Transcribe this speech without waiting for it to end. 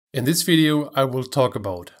In this video I will talk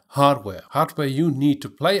about hardware. Hardware you need to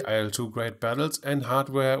play IL-2 great battles and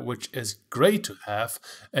hardware which is great to have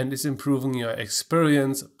and is improving your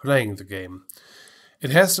experience playing the game. It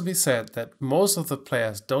has to be said that most of the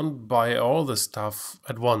players don't buy all the stuff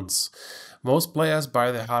at once. Most players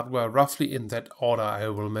buy their hardware roughly in that order I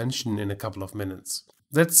will mention in a couple of minutes.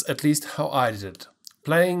 That's at least how I did it.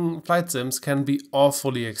 Playing flight sims can be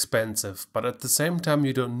awfully expensive, but at the same time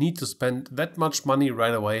you don't need to spend that much money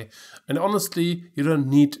right away, and honestly you don't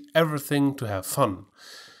need everything to have fun.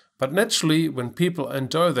 But naturally, when people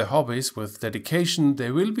enjoy their hobbies with dedication,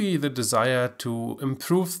 there will be the desire to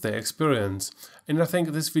improve their experience, and I think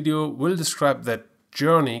this video will describe that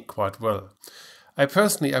journey quite well. I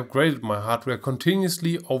personally upgraded my hardware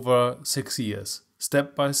continuously over 6 years,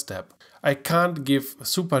 step by step. I can't give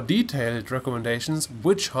super detailed recommendations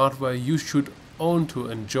which hardware you should own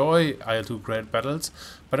to enjoy IL-2 great battles,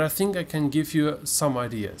 but I think I can give you some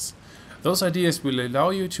ideas. Those ideas will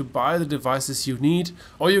allow you to buy the devices you need,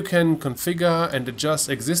 or you can configure and adjust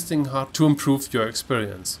existing hardware to improve your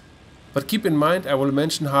experience. But keep in mind, I will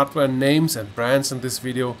mention hardware names and brands in this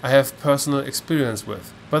video I have personal experience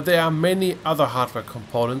with. But there are many other hardware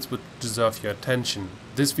components which deserve your attention.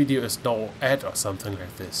 This video is no ad or something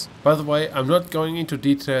like this. By the way, I'm not going into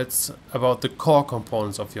details about the core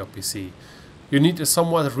components of your PC. You need a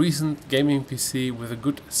somewhat recent gaming PC with a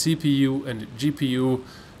good CPU and GPU.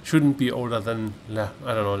 Shouldn't be older than, I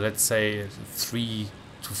don't know, let's say 3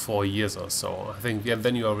 to 4 years or so. I think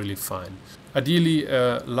then you are really fine. Ideally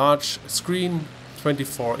a large screen,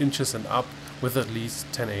 24 inches and up, with at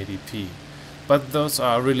least 1080p. But those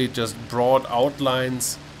are really just broad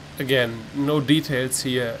outlines. Again, no details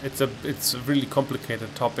here. It's a really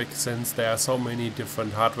complicated topic since there are so many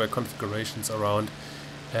different hardware configurations around.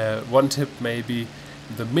 One tip maybe,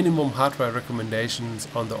 the minimum hardware recommendations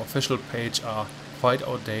on the official page are quite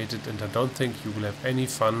outdated, and I don't think you will have any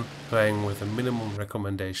fun playing with a minimum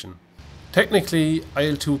recommendation. Technically,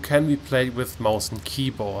 IL-2 can be played with mouse and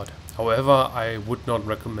keyboard. However, I would not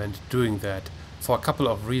recommend doing that for a couple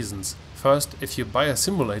of reasons. First, if you buy a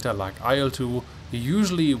simulator like IL-2, you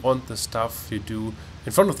usually want the stuff you do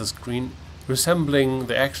in front of the screen resembling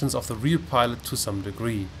the actions of the real pilot to some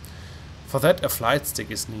degree. For that, a flight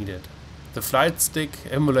stick is needed. The flight stick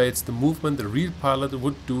emulates the movement the real pilot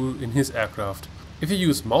would do in his aircraft. If you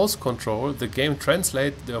use mouse control, the game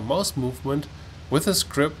translates the mouse movement with a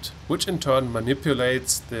script, which in turn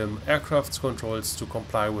manipulates the aircraft's controls to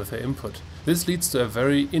comply with the input. This leads to a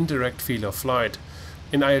very indirect feel of flight.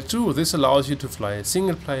 In IL-2 this allows you to fly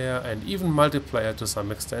single player and even multiplayer to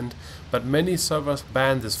some extent, but many servers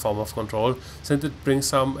ban this form of control since it brings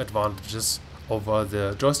some advantages over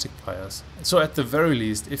the joystick players. So at the very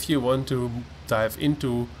least, if you want to dive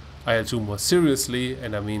into IL-2 more seriously,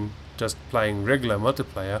 and I mean just playing regular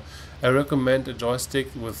multiplayer, I recommend a joystick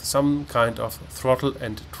with some kind of throttle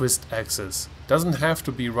and twist axis. Doesn't have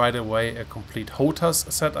to be right away a complete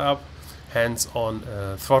HOTAS setup, hands-on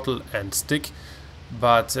throttle and stick,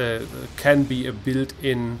 but can be a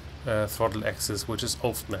built-in throttle axis which is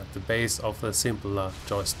often at the base of the simpler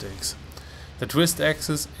joysticks. The twist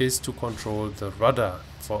axis is to control the rudder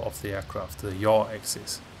of the aircraft, the yaw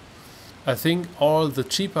axis. I think all the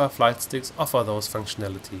cheaper flight sticks offer those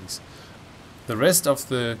functionalities. The rest of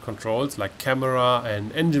the controls like camera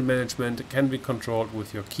and engine management can be controlled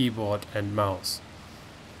with your keyboard and mouse.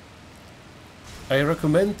 I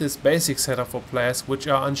recommend this basic setup for players which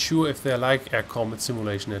are unsure if they like air combat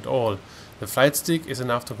simulation at all. The flight stick is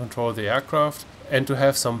enough to control the aircraft and to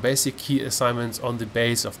have some basic key assignments on the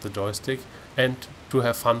base of the joystick and to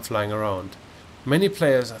have fun flying around. Many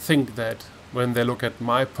players think that when they look at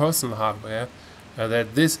my personal hardware,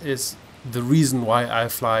 that this is the reason why I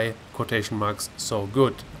fly quotation marks so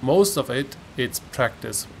good. Most of it's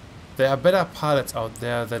practice. There are better pilots out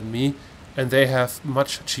there than me, and they have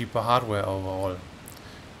much cheaper hardware overall.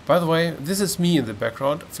 By the way, this is me in the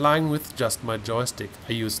background flying with just my joystick.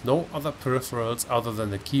 I use no other peripherals other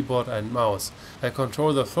than the keyboard and mouse. I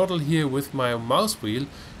control the throttle here with my mouse wheel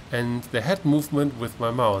and the head movement with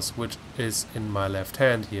my mouse, which is in my left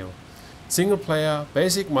hand here. Single player,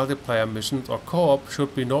 basic multiplayer missions or co-op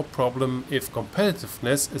should be no problem if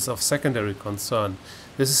competitiveness is of secondary concern.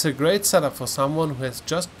 This is a great setup for someone who has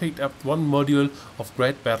just picked up one module of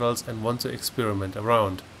great battles and wants to experiment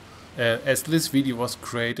around. As this video was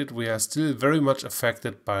created, we are still very much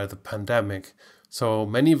affected by the pandemic. So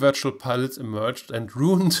many virtual pilots emerged and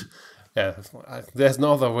ruined, there's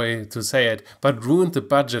no other way to say it, but ruined the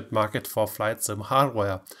budget market for flight sim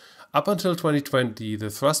hardware. Up until 2020, the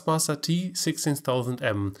Thrustmaster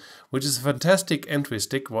T16000M, which is a fantastic entry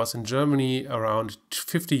stick, was in Germany around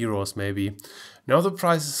 50 euros maybe. Now the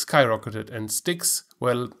price has skyrocketed and sticks,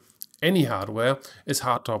 well, any hardware, is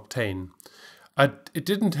hard to obtain. It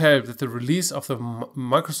didn't help that the release of the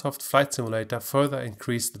Microsoft Flight Simulator further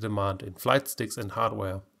increased the demand in flight sticks and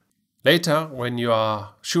hardware. Later, when you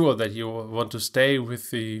are sure that you want to stay with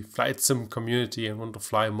the flight sim community and want to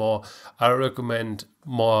fly more, I recommend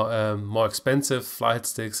more expensive flight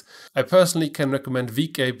sticks. I personally can recommend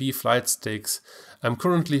VKB flight sticks. I'm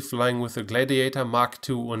currently flying with the Gladiator Mark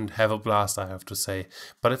II and have a blast, I have to say.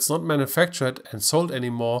 But it's not manufactured and sold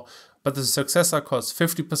anymore, but the successor costs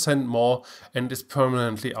 50% more and is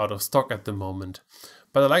permanently out of stock at the moment.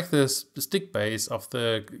 But I like the stick base of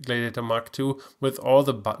the Gladiator Mark II with all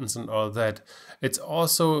the buttons and all that. It's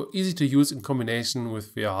also easy to use in combination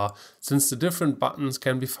with VR, since the different buttons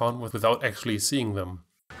can be found without actually seeing them.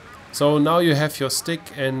 So now you have your stick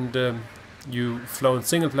and you've flown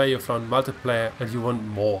single player, you've flown multiplayer, and you want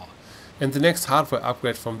more. And the next hardware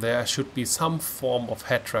upgrade from there should be some form of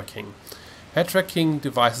head tracking. Head tracking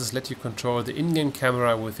devices let you control the in-game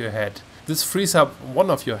camera with your head. This frees up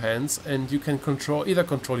one of your hands and you can either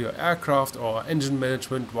control your aircraft or engine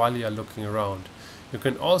management while you are looking around. You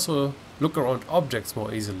can also look around objects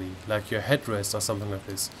more easily, like your headrest or something like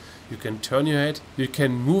this. You can turn your head, you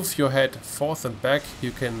can move your head forth and back,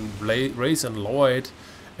 you can raise and lower it,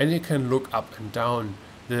 and you can look up and down.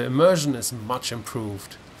 The immersion is much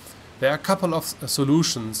improved. There are a couple of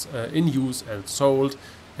solutions in use and sold,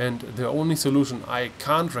 and the only solution I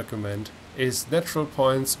can't recommend is Natural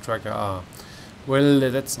Points Tracker R. Well,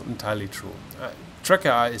 that's not entirely true. Tracker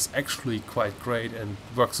R is actually quite great and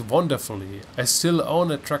works wonderfully. I still own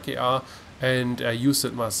a Tracker R and I used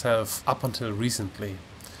it myself up until recently.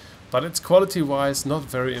 But it's quality-wise not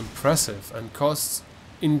very impressive and costs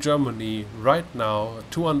in Germany right now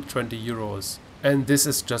 220 euros. And this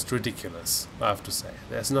is just ridiculous, I have to say.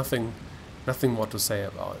 There's nothing more to say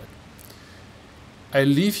about it. I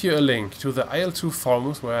leave you a link to the IL-2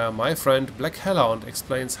 forums where my friend Blackhellhounds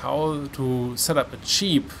explains how to set up a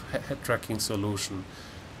cheap head tracking solution,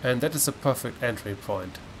 and that is a perfect entry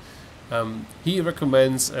point. He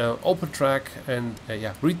recommends OpenTrack and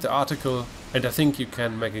read the article, and I think you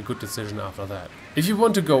can make a good decision after that. If you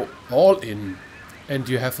want to go all in and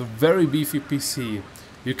you have a very beefy PC,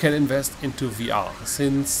 you can invest into VR,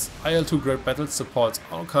 since IL-2 Great Battles supports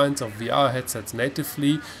all kinds of VR headsets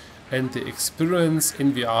natively, and the experience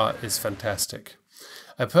in VR is fantastic.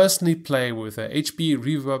 I personally play with a HP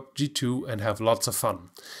Reverb G2 and have lots of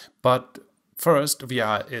fun. But first,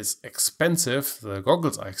 VR is expensive, the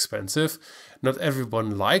goggles are expensive, not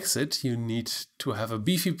everyone likes it, you need to have a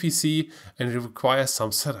beefy PC and it requires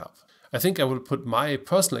some setup. I think I will put my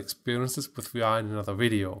personal experiences with VR in another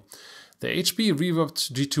video. The HP Reverb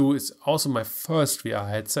G2 is also my first VR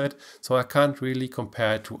headset, so I can't really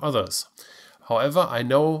compare it to others. However, I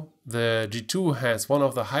know the G2 has one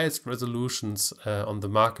of the highest resolutions on the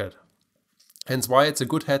market. Hence why it's a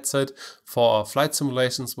good headset for flight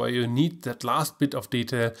simulations where you need that last bit of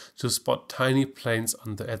detail to spot tiny planes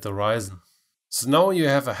at the horizon. So now you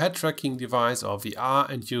have a head tracking device or VR,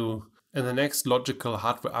 and the next logical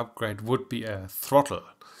hardware upgrade would be a throttle.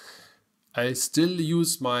 I still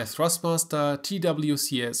use my Thrustmaster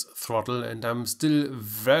TWCS throttle and I'm still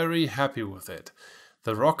very happy with it.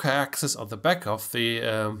 The rocker axis on the back of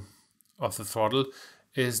the throttle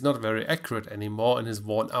is not very accurate anymore and is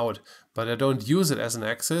worn out, but I don't use it as an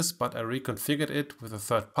axis, but I reconfigured it with a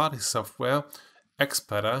third-party software,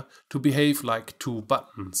 Xpadder, to behave like two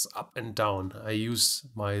buttons, up and down. I use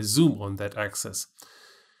my zoom on that axis.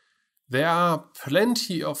 There are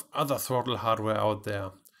plenty of other throttle hardware out there,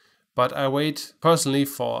 but I wait personally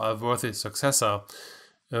for a worthy successor.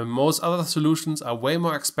 Most other solutions are way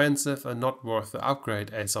more expensive and not worth the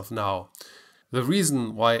upgrade as of now. The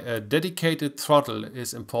reason why a dedicated throttle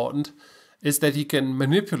is important is that you can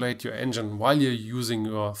manipulate your engine while you're using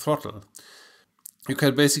your throttle. You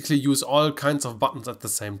can basically use all kinds of buttons at the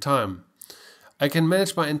same time. I can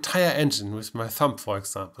manage my entire engine with my thumb, for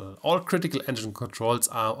example. All critical engine controls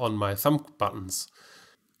are on my thumb buttons.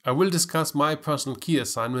 I will discuss my personal key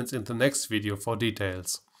assignments in the next video for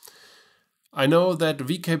details. I know that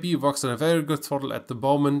VKB works on a very good throttle at the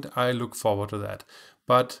moment, I look forward to that.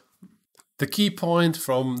 But the key point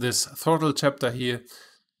from this throttle chapter here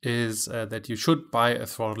is that you should buy a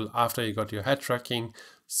throttle after you got your head tracking,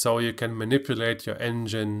 so you can manipulate your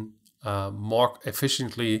engine more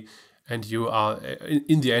efficiently, and you are,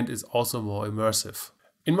 in the end, is also more immersive.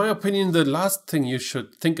 In my opinion, the last thing you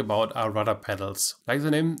should think about are rudder pedals. Like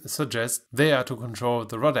the name suggests, they are to control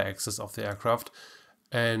the rudder axis of the aircraft.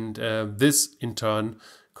 and this in turn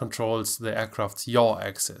controls the aircraft's yaw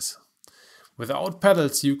axis. Without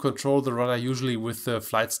pedals, you control the rudder usually with the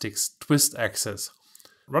flight stick's twist axis.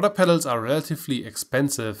 Rudder pedals are relatively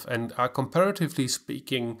expensive and are, comparatively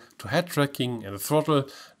speaking to head tracking and the throttle,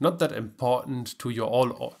 not that important to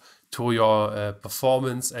your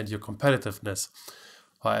performance and your competitiveness.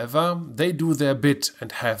 However, they do their bit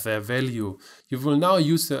and have their value. You will now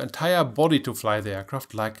use the entire body to fly the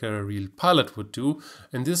aircraft like a real pilot would do,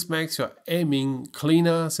 and this makes your aiming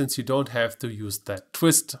cleaner since you don't have to use that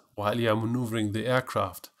twist while you are maneuvering the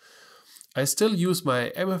aircraft. I still use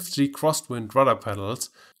my MFG crosswind rudder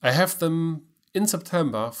pedals. I have them in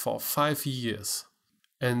September for 5 years.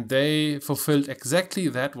 And they fulfilled exactly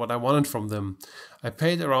what I wanted from them. I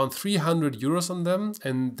paid around 300 euros on them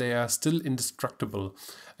and they are still indestructible.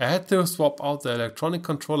 I had to swap out the electronic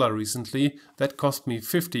controller recently, that cost me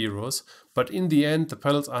 50 euros, but in the end the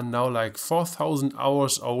pedals are now like 4000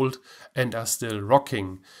 hours old and are still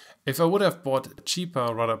rocking. If I would have bought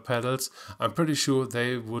cheaper rudder pedals, I'm pretty sure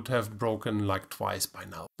they would have broken like twice by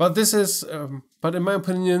now. But in my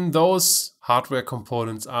opinion, those hardware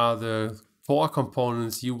components are the core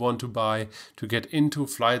components you want to buy to get into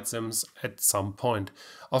flight sims at some point.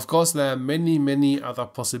 Of course, there are many other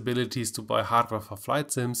possibilities to buy hardware for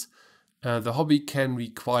flight sims. The hobby can be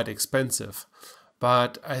quite expensive,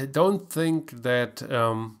 but I don't think that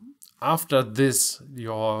after this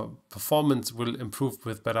your performance will improve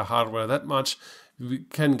with better hardware that much. We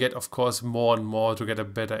can get, of course, more and more to get a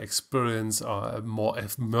better experience or a more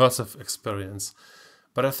immersive experience.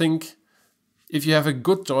 But I think if you have a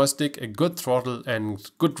good joystick, a good throttle and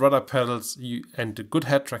good rudder pedals and a good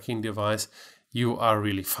head tracking device, you are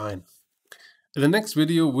really fine. In the next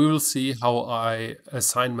video we will see how I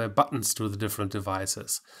assign my buttons to the different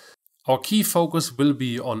devices. Our key focus will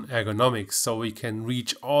be on ergonomics, so we can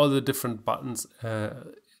reach all the different buttons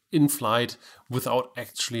in flight without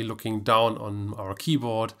actually looking down on our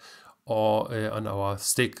keyboard or on our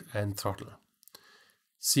stick and throttle.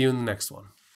 See you in the next one.